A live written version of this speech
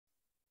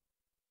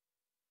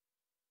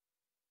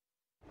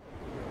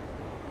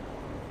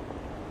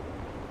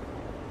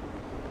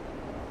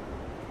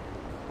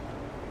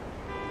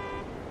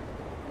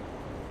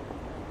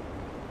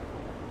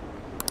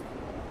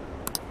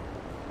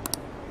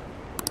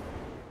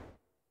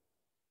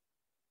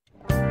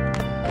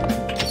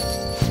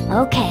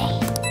Okay.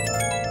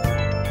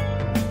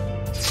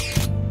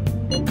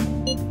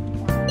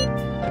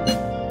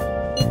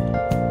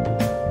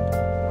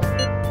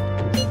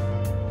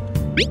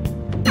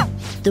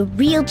 The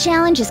real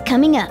challenge is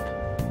coming up.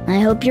 I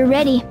hope you're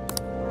ready.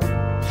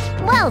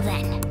 Well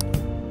then.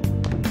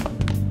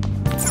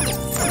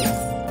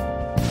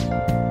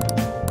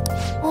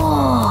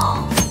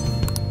 Whoa.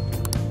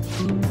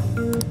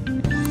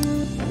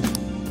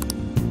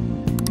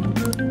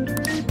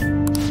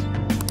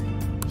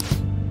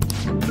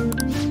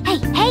 Hey,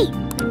 hey!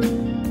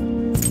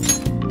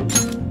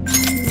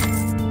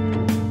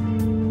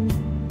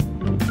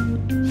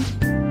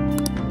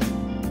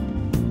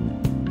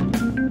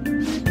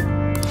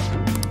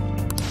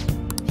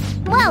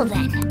 Well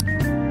then.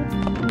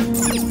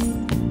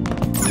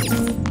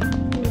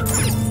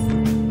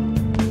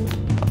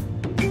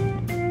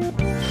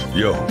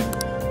 Yo.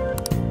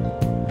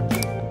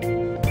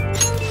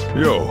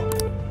 Yo.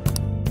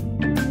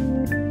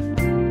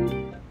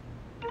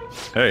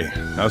 Hey,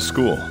 how's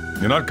school?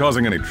 You're not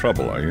causing any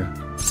trouble, are you?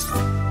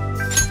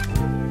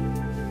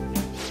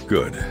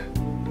 Good.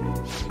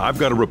 I've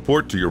got to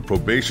report to your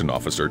probation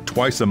officer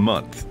twice a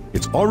month.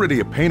 It's already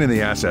a pain in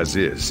the ass as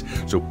is,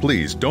 so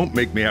please don't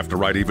make me have to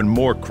write even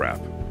more crap.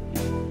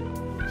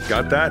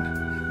 Got that?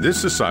 This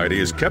society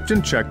is kept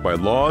in check by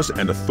laws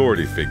and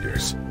authority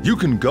figures. You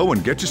can go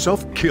and get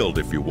yourself killed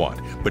if you want,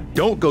 but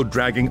don't go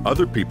dragging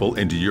other people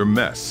into your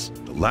mess.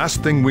 The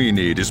last thing we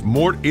need is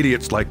more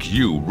idiots like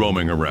you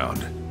roaming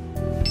around.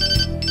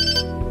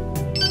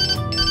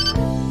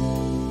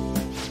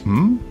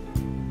 Hmm?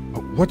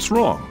 What's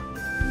wrong?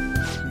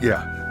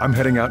 Yeah, I'm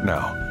heading out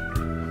now.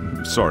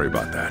 Sorry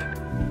about that.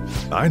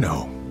 I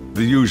know.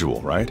 The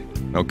usual, right?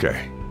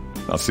 Okay.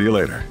 I'll see you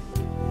later.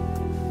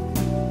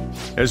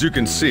 As you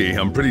can see,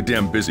 I'm pretty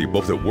damn busy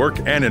both at work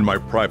and in my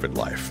private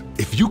life.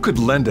 If you could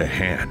lend a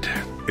hand,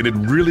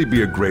 it'd really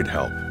be a great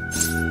help.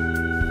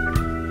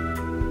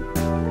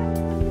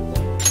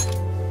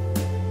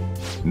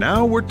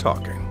 Now we're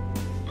talking.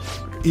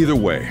 Either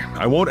way,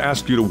 I won't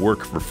ask you to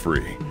work for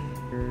free.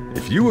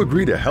 If you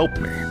agree to help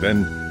me,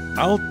 then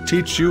I'll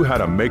teach you how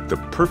to make the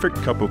perfect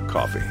cup of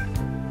coffee.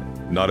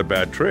 Not a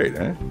bad trade,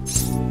 eh?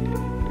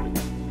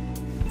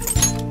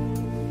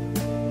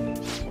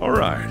 All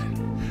right.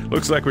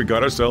 Looks like we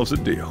got ourselves a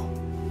deal.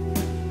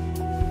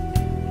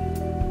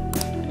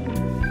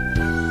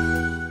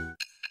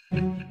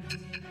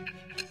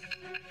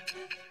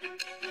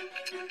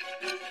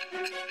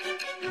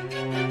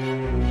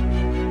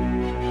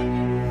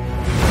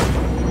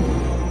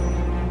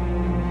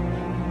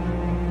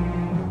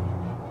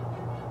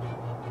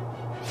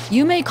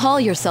 You may call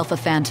yourself a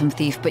phantom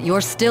thief, but you're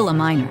still a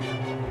minor.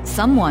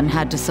 Someone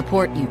had to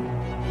support you.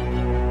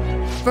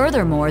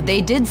 Furthermore,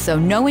 they did so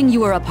knowing you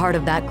were a part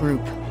of that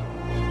group.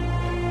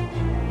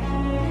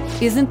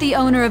 Isn't the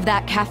owner of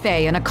that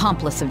cafe an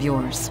accomplice of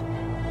yours?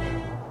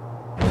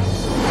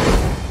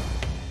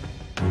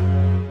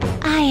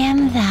 I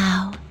am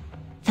thou.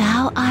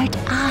 Thou art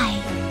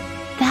I.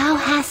 Thou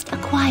hast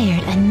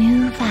acquired a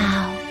new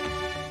vow.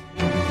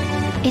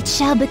 It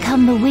shall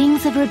become the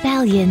wings of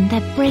rebellion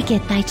that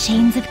breaketh thy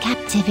chains of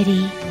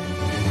captivity.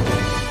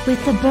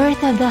 With the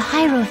birth of the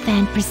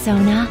Hierophant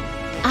persona,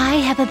 I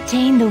have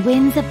obtained the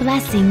winds of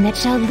blessing that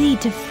shall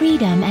lead to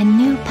freedom and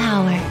new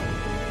power.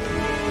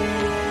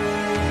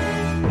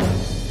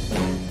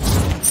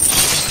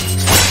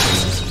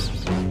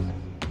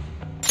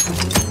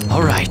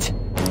 All right.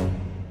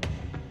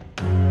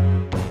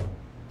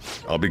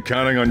 I'll be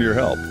counting on your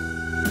help.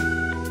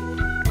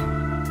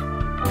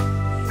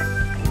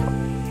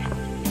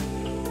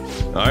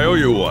 I owe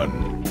you one.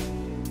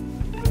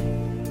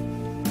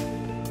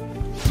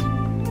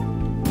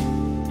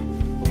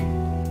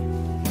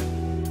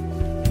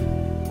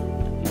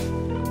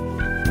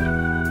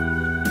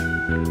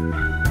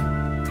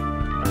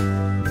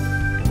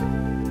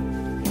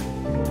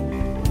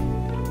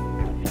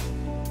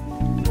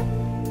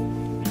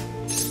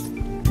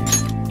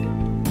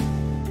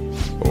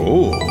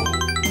 Oh.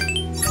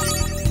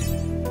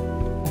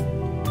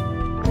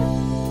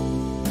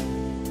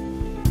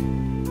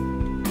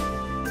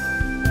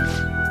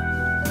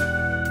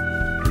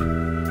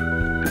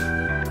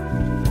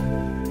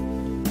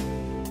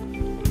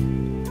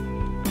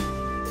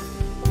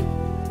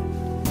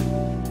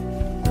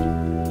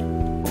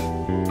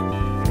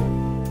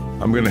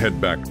 I'm gonna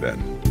head back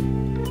then.